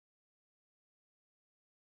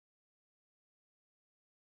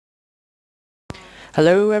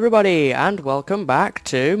Hello everybody and welcome back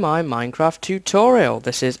to my Minecraft tutorial.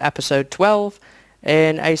 This is episode 12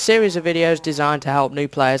 in a series of videos designed to help new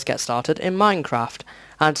players get started in Minecraft.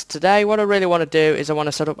 And today what I really want to do is I want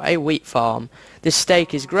to set up a wheat farm. This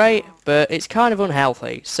steak is great, but it's kind of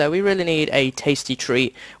unhealthy, so we really need a tasty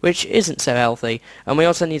treat which isn't so healthy. And we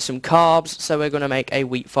also need some carbs, so we're going to make a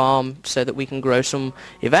wheat farm so that we can grow some,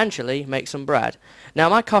 eventually make some bread. Now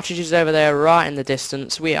my cottage is over there right in the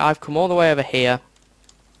distance. I've come all the way over here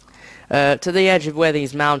to the edge of where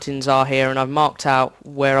these mountains are here, and I've marked out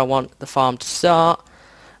where I want the farm to start,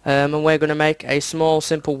 and we're going to make a small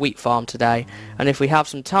simple wheat farm today. And if we have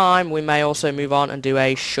some time we may also move on and do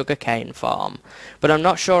a sugarcane farm, but I'm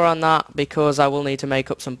not sure on that because I will need to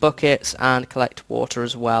make up some buckets and collect water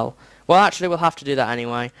as well. Well, actually we'll have to do that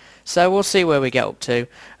anyway, so we'll see where we get up to.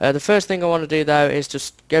 The first thing I want to do though is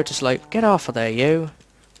just go to sleep. Get off of there, you.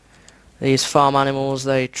 These farm animals,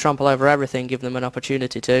 they trample over everything, give them an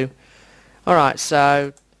opportunity to. Alright,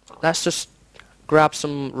 so let's just grab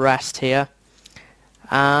some rest here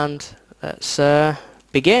and let's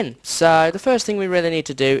begin. So the first thing we really need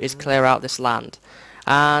to do is clear out this land,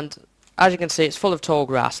 and as you can see it's full of tall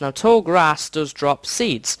grass. Now tall grass does drop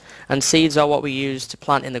seeds, and seeds are what we use to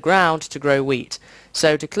plant in the ground to grow wheat.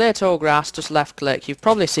 So to clear tall grass, just left click. You've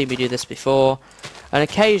probably seen me do this before, and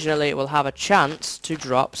occasionally it will have a chance to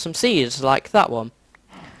drop some seeds like that one.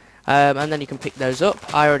 And then you can pick those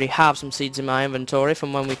up. I already have some seeds in my inventory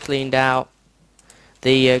from when we cleaned out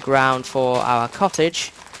the ground for our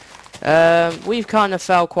cottage. We've kind of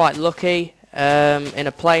felt quite lucky. In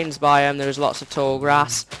a plains biome there is lots of tall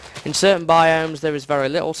grass. In certain biomes there is very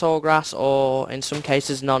little tall grass, or in some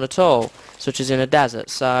cases none at all, such as in a desert.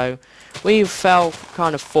 So we've felt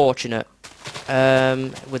kind of fortunate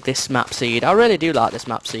with this map seed. I really do like this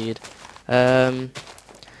map seed.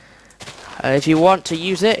 If you want to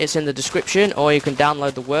use it, it's in the description, or you can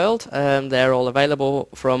download the world. They're all available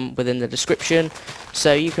from within the description,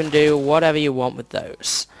 so you can do whatever you want with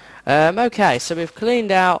those. Okay, so we've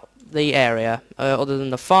cleaned out the area, other than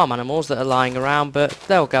the farm animals that are lying around, but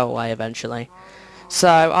they'll go away eventually. So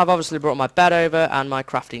I've obviously brought my bed over and my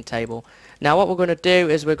crafting table. Now what we're going to do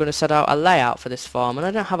is we're going to set out a layout for this farm, and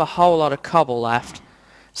I don't have a whole lot of cobble left,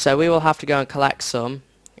 so we will have to go and collect some.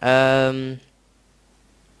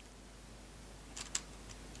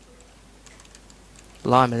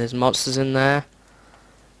 Blimey, there's monsters in there.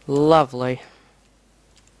 Lovely.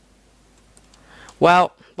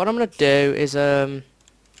 Well, what I'm going to do is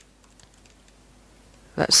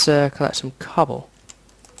let's collect some cobble.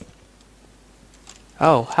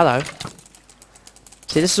 Oh, hello.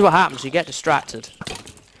 See, this is what happens. You get distracted.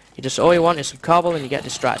 All you want is some cobble and you get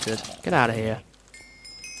distracted. Get out of here.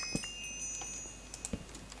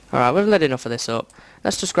 Alright, we've lit enough of this up.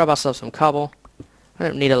 Let's just grab ourselves some cobble. I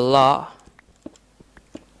don't need a lot.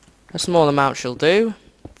 A small amount shall do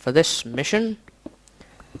for this mission.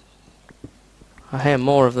 I hear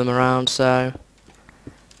more of them around, so I'm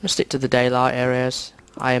going to stick to the daylight areas.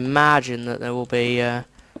 I imagine that there will be a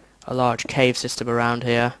large cave system around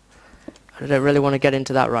here. I don't really want to get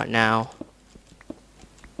into that right now.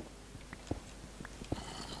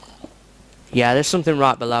 Yeah, there's something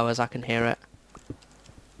right below us, I can hear it.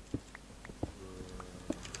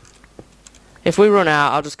 If we run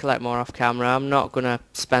out, I'll just collect more off camera. I'm not going to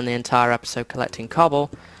spend the entire episode collecting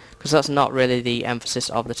cobble, because that's not really the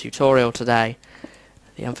emphasis of the tutorial today.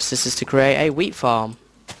 The emphasis is to create a wheat farm.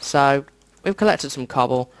 So, we've collected some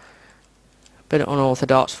cobble. A bit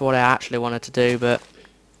unorthodox for what I actually wanted to do, but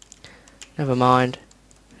never mind.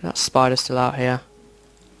 That spider's still out here.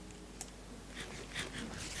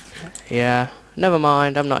 Yeah, never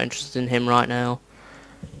mind. I'm not interested in him right now.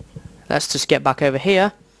 Let's just get back over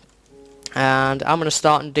here. And I'm going to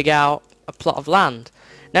start and dig out a plot of land.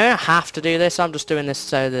 Now I don't have to do this, I'm just doing this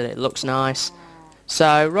so that it looks nice.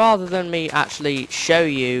 So rather than me actually show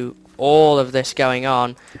you all of this going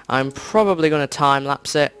on, I'm probably going to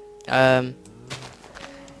time-lapse it.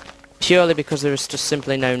 Purely because there is just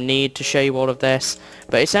simply no need to show you all of this.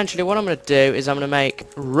 But essentially what I'm going to do is I'm going to make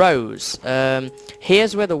rows.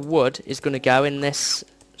 Here's where the wood is going to go, in this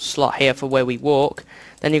slot here for where we walk.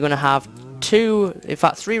 Then you're going to have two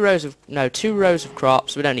rows of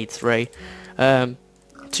crops. We don't need three. 2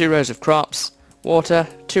 rows of crops, water,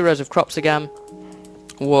 2 rows of crops again,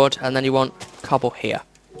 wood, and then you want cobble here.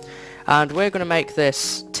 And we're going to make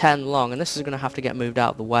this 10 long, and this is going to have to get moved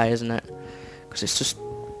out of the way, isn't it? Because it's just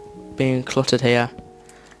being cluttered here.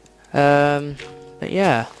 But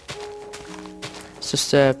yeah, let's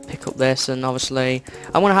just pick up this, and obviously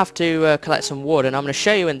I'm going to have to collect some wood, and I'm going to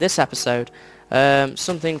show you in this episode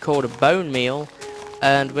something called a bone meal,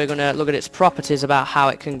 and we're going to look at its properties about how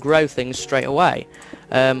it can grow things straight away.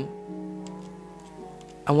 And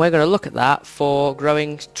we're going to look at that for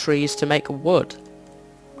growing trees to make wood.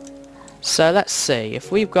 So let's see,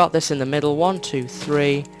 if we've got this in the middle, 1, 2,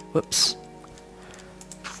 3, whoops,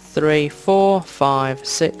 3, 4, 5,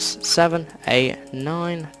 6, 7, 8,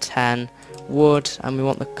 9, 10 wood, and we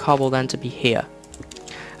want the cobble then to be here.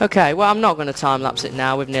 Okay, well, I'm not going to time-lapse it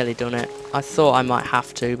now, we've nearly done it. I thought I might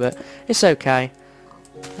have to, but it's okay.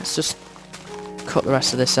 Let's just cut the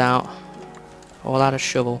rest of this out. Oh, I'll add a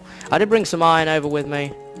shovel. I did bring some iron over with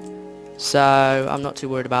me, so I'm not too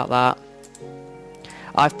worried about that.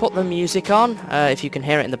 I've put the music on, if you can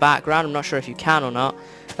hear it in the background. I'm not sure if you can or not.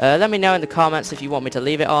 Let me know in the comments if you want me to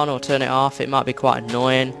leave it on or turn it off. It might be quite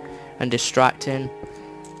annoying and distracting,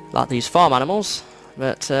 like these farm animals.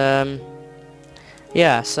 But,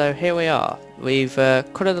 yeah, so here we are. We've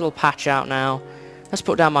cut a little patch out now. Let's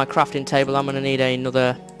put down my crafting table. I'm going to need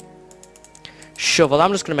another shovel.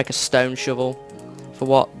 I'm just going to make a stone shovel for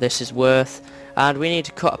what this is worth. And we need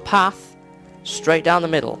to cut a path straight down the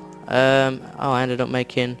middle. Oh, I ended up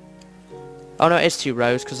making... Oh no, it's 2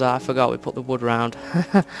 rows because I forgot we put the wood round.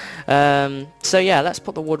 So yeah, let's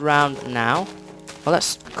put the wood round now. Well,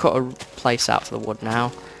 let's cut a place out for the wood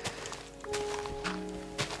now.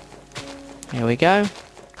 Here we go.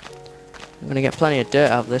 I'm going to get plenty of dirt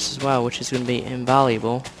out of this as well, which is going to be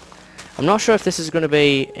invaluable. I'm not sure if this is going to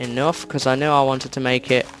be enough, because I know I wanted to make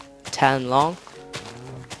it 10 long.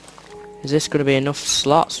 Is this going to be enough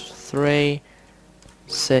slots? 3,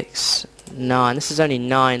 6, 9. This is only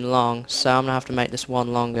 9 long, so I'm going to have to make this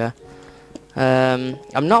one longer. I'm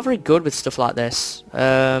not very good with stuff like this.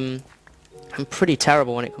 I'm pretty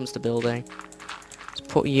terrible when it comes to building. Let's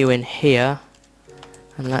put you in here.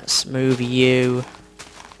 And let's move you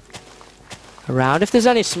around. If there's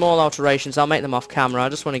any small alterations, I'll make them off camera. I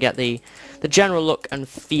just want to get the general look and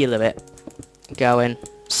feel of it going.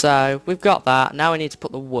 So we've got that. Now we need to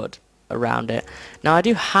put the wood around it. Now I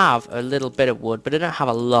do have a little bit of wood, but I don't have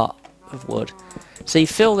a lot of wood. So you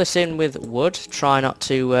fill this in with wood. Try not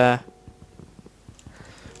to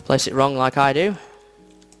place it wrong like I do.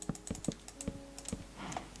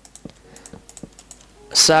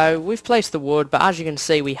 So we've placed the wood, but as you can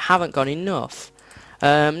see we haven't got enough.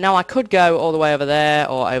 Now I could go all the way over there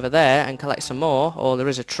or over there and collect some more, or there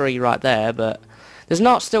is a tree right there, but there's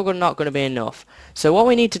not going to be enough. So what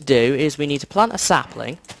we need to do is we need to plant a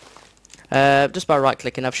sapling, just by right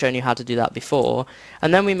clicking. I've shown you how to do that before,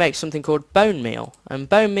 and then we make something called bone meal. And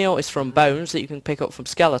bone meal is from bones that you can pick up from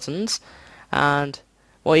skeletons, and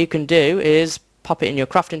what you can do is pop it in your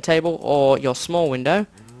crafting table or your small window,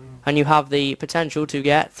 and you have the potential to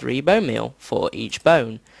get 3 bone meal for each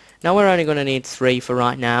bone. Now we're only going to need 3 for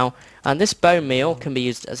right now, and this bone meal can be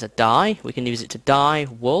used as a dye. We can use it to dye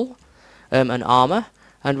wool and armour,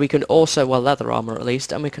 and we can also, well, leather armour at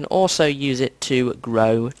least, and we can also use it to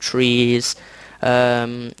grow trees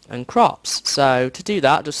and crops. So to do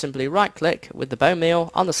that, just simply right click with the bone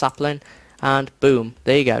meal on the sapling, and boom,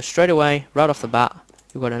 there you go, straight away, right off the bat,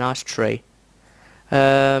 you've got a nice tree.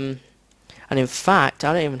 And in fact,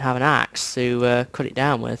 I don't even have an axe to cut it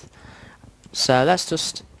down with. So let's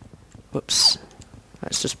just, whoops,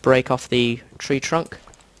 let's just break off the tree trunk.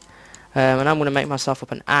 And I'm going to make myself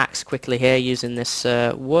up an axe quickly here using this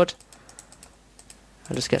wood.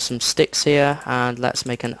 I'll just get some sticks here, and let's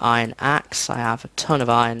make an iron axe. I have a ton of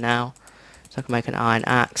iron now, so I can make an iron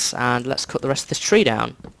axe, and let's cut the rest of this tree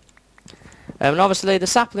down. And obviously the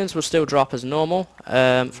saplings will still drop as normal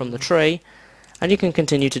from the tree, and you can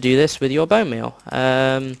continue to do this with your bone meal.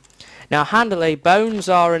 Now handily, bones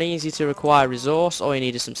are an easy to acquire resource. All you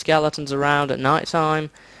need is some skeletons around at night time,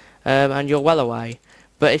 and you're well away.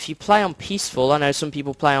 But if you play on peaceful, I know some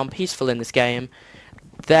people play on peaceful in this game,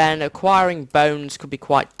 then acquiring bones could be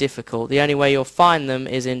quite difficult. The only way you'll find them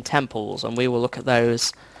is in temples, and we will look at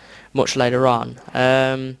those much later on.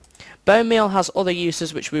 Bone meal has other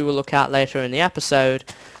uses which we will look at later in the episode,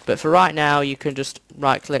 but for right now you can just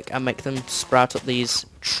right click and make them sprout up these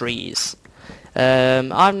trees.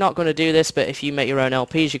 I'm not going to do this, but if you make your own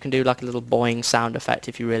LPs you can do like a little boing sound effect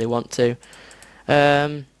if you really want to.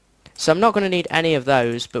 So I'm not going to need any of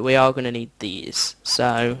those, but we are going to need these.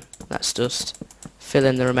 So let's just fill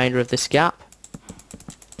in the remainder of this gap.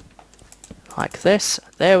 Like this.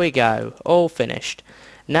 There we go. All finished.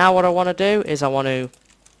 Now what I want to do is I want to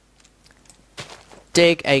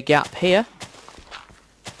dig a gap here,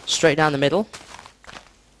 straight down the middle,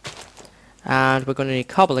 and we're going to need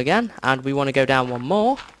cobble again, and we want to go down one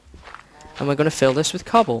more, and we're going to fill this with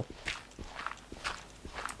cobble.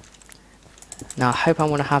 Now I hope I'm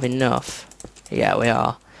going to have enough. Yeah, we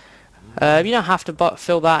are. You don't have to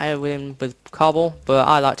fill that in with cobble, but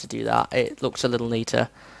I like to do that. It looks a little neater.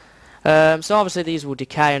 So obviously these will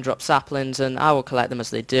decay and drop saplings, and I will collect them as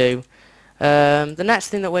they do. The next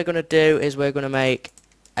thing that we're going to do is we're going to make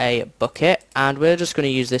a bucket, and we're just going to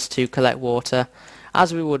use this to collect water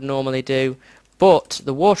as we would normally do, but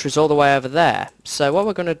the water is all the way over there. So what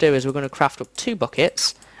we're going to do is we're going to craft up 2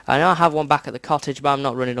 buckets. I know I have one back at the cottage, but I'm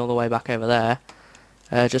not running all the way back over there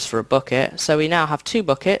just for a bucket. So we now have 2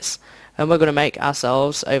 buckets, and we're going to make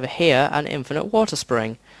ourselves over here an infinite water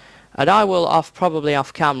spring. And I will probably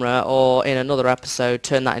off camera or in another episode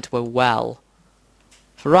turn that into a well.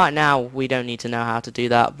 For right now we don't need to know how to do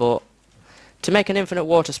that, but to make an infinite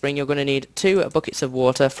water spring you're going to need 2 buckets of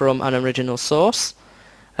water from an original source.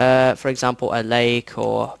 For example a lake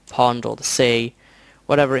or pond or the sea,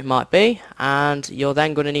 whatever it might be, and you're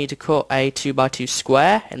then going to need to cut a 2x2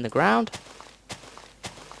 square in the ground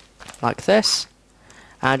like this,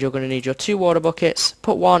 and you're going to need your 2 water buckets.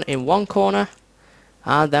 Put one in one corner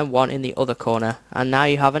and then one in the other corner, and now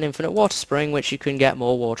you have an infinite water spring which you can get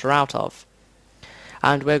more water out of.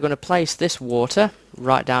 And we're going to place this water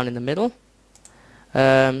right down in the middle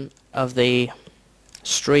of the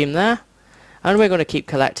stream there, and we're going to keep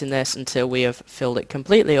collecting this until we have filled it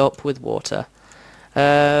completely up with water.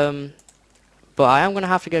 But I am going to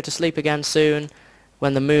have to go to sleep again soon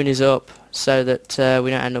when the moon is up, so that we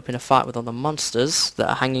don't end up in a fight with all the monsters that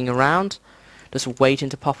are hanging around just waiting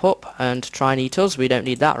to pop up and try and eat us. We don't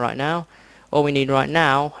need that right now. All we need right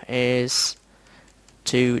now is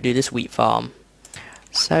to do this wheat farm.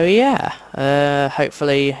 So yeah,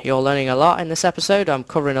 hopefully you're learning a lot in this episode. I'm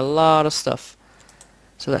covering a lot of stuff.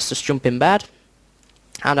 So let's just jump in bed.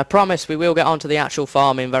 And I promise we will get onto the actual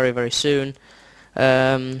farming very, very soon.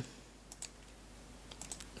 There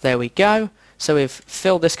we go. So we've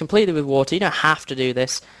filled this completely with water. You don't have to do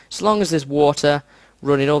this. As long as there's water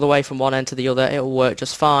running all the way from one end to the other, it'll work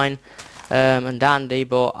just fine and dandy.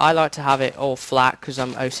 But I like to have it all flat because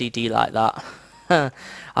I'm OCD like that.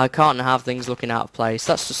 I can't have things looking out of place.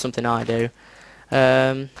 That's just something I do.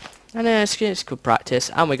 And it's good practice.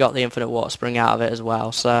 And we got the infinite water spring out of it as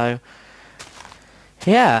well. So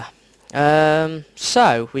yeah.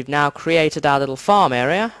 So we've now created our little farm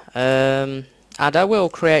area. And I will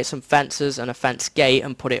create some fences and a fence gate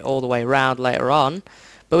and put it all the way around later on.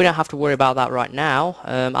 But we don't have to worry about that right now.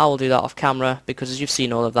 I will do that off camera because you've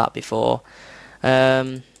seen all of that before.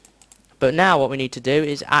 But now what we need to do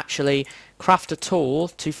is actually craft a tool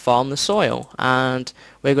to farm the soil. And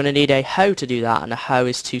we're going to need a hoe to do that. And a hoe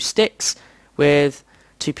is 2 sticks with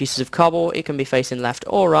 2 pieces of cobble. It can be facing left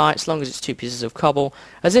or right as long as it's 2 pieces of cobble.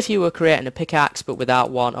 As if you were creating a pickaxe but without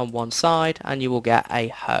one on one side, and you will get a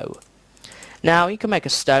hoe. Now you can make a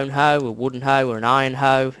stone hoe, a wooden hoe, or an iron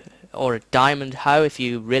hoe, or a diamond hoe if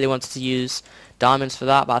you really wanted to use diamonds for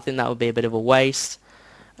that, but I think that would be a bit of a waste.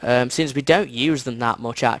 Since we don't use them that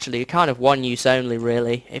much actually, you're kind of one use only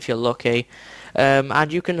really, if you're lucky.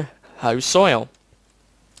 And you can hoe soil.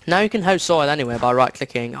 Now you can hoe soil anywhere by right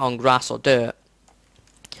clicking on grass or dirt.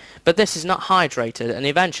 But this is not hydrated, and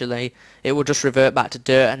eventually it will just revert back to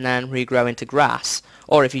dirt and then regrow into grass,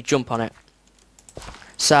 or if you jump on it.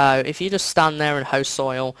 So if you just stand there and hoe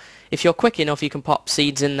soil, if you're quick enough you can pop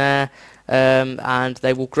seeds in there and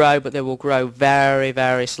they will grow, but they will grow very,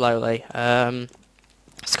 very slowly.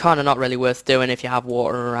 It's kind of not really worth doing if you have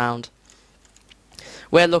water around.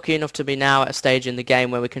 We're lucky enough to be now at a stage in the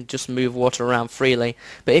game where we can just move water around freely.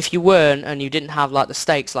 But if you weren't and you didn't have like the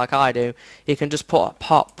stakes like I do, you can just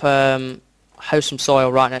hoe some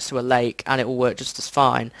soil right next to a lake and it will work just as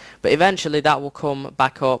fine. But eventually that will come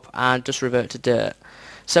back up and just revert to dirt.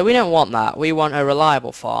 So we don't want that. We want a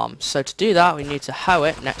reliable farm. So to do that we need to hoe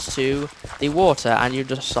it next to the water, and you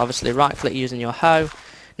just obviously right click using your hoe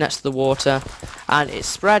next to the water, and it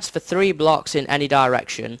spreads for 3 blocks in any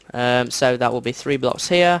direction. So that will be 3 blocks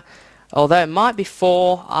here, although it might be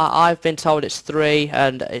 4. I've been told it's 3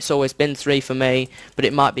 and it's always been 3 for me, but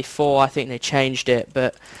it might be 4. I think they changed it,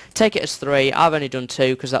 but take it as 3. I've only done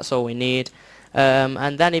 2 because that's all we need.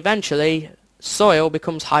 And then eventually soil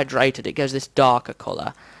becomes hydrated. It goes this darker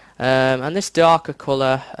colour, and this darker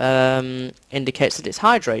colour indicates that it's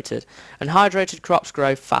hydrated, and hydrated crops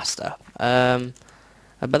grow faster.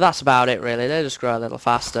 But that's about it really. They just grow a little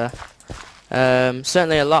faster.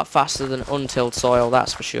 Certainly a lot faster than untilled soil,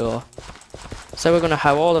 that's for sure. So we're going to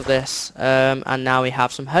hoe all of this, and now we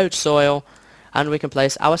have some hoed soil, and we can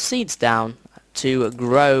place our seeds down to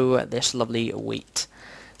grow this lovely wheat.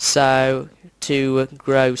 So to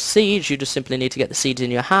grow seeds you just simply need to get the seeds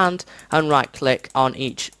in your hand and right click on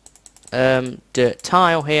each dirt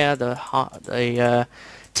tile here, the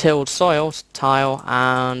tilled soil tile,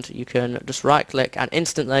 and you can just right click and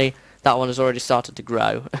instantly that one has already started to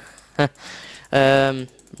grow.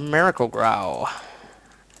 Miracle Grow.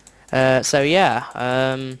 So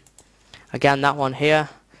yeah, again, that one here,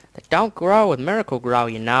 they don't grow with Miracle Grow,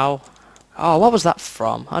 you know. Oh, what was that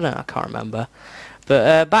from? I can't remember.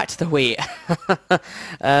 But back to the wheat.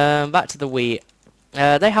 Back to the wheat.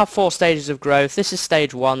 They have 4 stages of growth. This is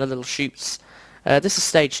stage 1, the little shoots. This is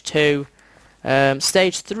stage 2.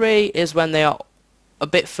 Stage 3 is when they are a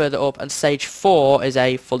bit further up, and stage 4 is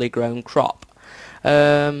a fully grown crop.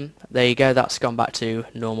 There you go, that's gone back to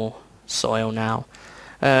normal soil now.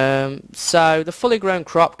 So the fully grown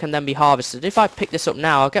crop can then be harvested. If I pick this up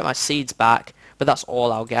now, I'll get my seeds back, but that's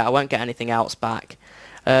all I'll get. I won't get anything else back.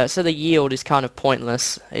 So the yield is kind of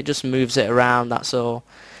pointless. It just moves it around, that's all.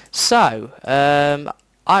 So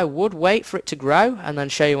I would wait for it to grow and then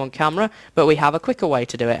show you on camera, but we have a quicker way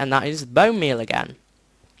to do it, and that is bone meal again.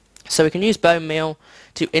 So we can use bone meal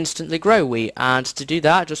to instantly grow wheat, and to do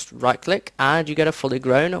that just right click and you get a fully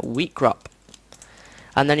grown wheat crop.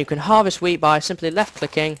 And then you can harvest wheat by simply left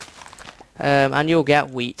clicking, and you'll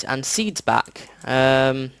get wheat and seeds back.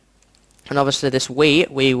 And obviously this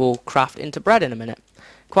wheat we will craft into bread in a minute.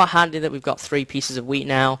 Quite handy that we've got 3 pieces of wheat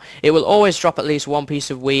now. It will always drop at least 1 piece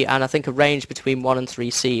of wheat, and I think a range between 1 and 3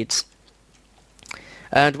 seeds.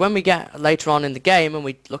 And when we get later on in the game and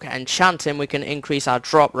we look at enchanting, we can increase our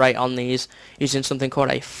drop rate on these using something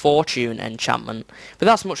called a fortune enchantment. But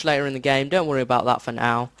that's much later in the game, don't worry about that for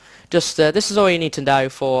now. Just this is all you need to know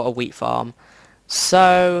for a wheat farm.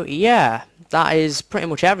 So yeah, that is pretty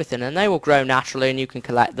much everything, and they will grow naturally and you can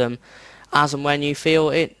collect them as and when you feel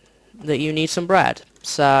it that you need some bread.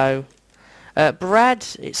 So bread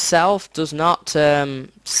itself does not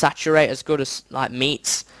saturate as good as like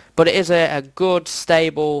meats, but it is a good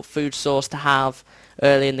stable food source to have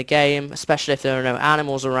early in the game, especially if there are no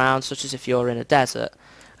animals around, such as if you're in a desert.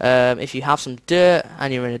 If you have some dirt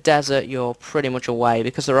and you're in a desert, you're pretty much away,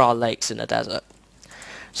 because there are lakes in the desert.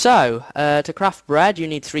 So, to craft bread, you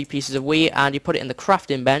need 3 pieces of wheat, and you put it in the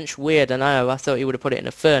crafting bench. Weird, I know, I thought you would have put it in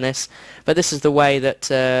a furnace, but this is the way that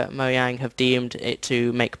Mojang have deemed it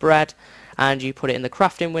to make bread. And you put it in the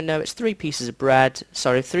crafting window. It's 3 pieces of bread,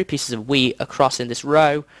 sorry, 3 pieces of wheat across in this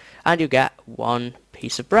row, and you get 1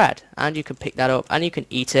 piece of bread. And you can pick that up, and you can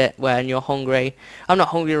eat it when you're hungry. I'm not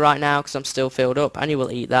hungry right now because I'm still filled up, and you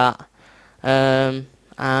will eat that. And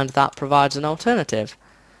that provides an alternative.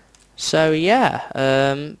 So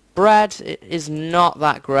yeah, bread is not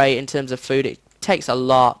that great in terms of food. It takes a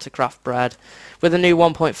lot to craft bread. With the new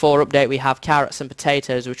 1.4 update, we have carrots and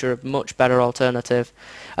potatoes, which are a much better alternative.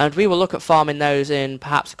 And we will look at farming those in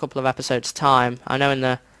perhaps a couple of episodes' time. I know in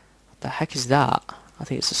the... What the heck is that? I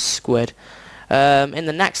think it's a squid. In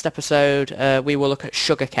the next episode, we will look at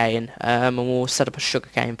sugarcane, and we'll set up a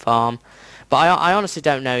sugarcane farm. But I honestly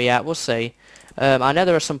don't know yet. We'll see. I know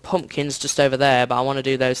there are some pumpkins just over there, but I want to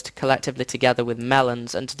do those collectively together with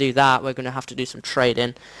melons, and to do that we're going to have to do some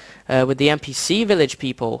trading with the NPC village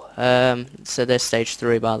people. So there's stage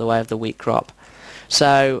 3, by the way, of the wheat crop.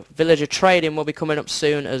 So villager trading will be coming up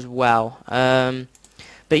soon as well.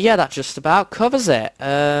 But yeah, that just about covers it.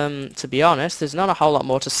 To be honest, there's not a whole lot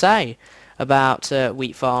more to say about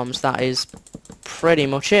wheat farms. That is pretty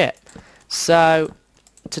much it. So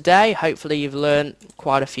today, hopefully you've learned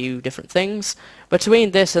quite a few different things.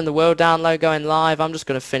 Between this and the world download going live, I'm just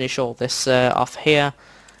going to finish all this off here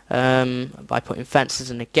by putting fences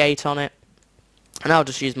and a gate on it. And I'll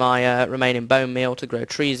just use my remaining bone meal to grow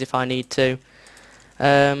trees if I need to.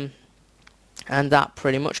 And that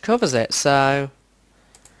pretty much covers it. So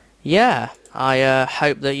yeah, I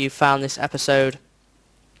hope that you found this episode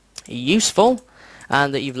useful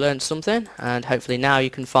and that you've learned something, and hopefully now you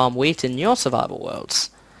can farm wheat in your survival worlds.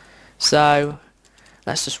 So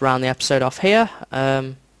let's just round the episode off here.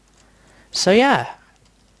 So yeah,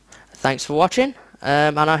 thanks for watching,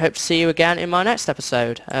 and I hope to see you again in my next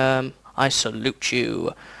episode. I salute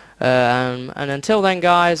you, and until then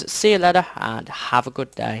guys, see you later and have a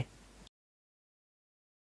good day.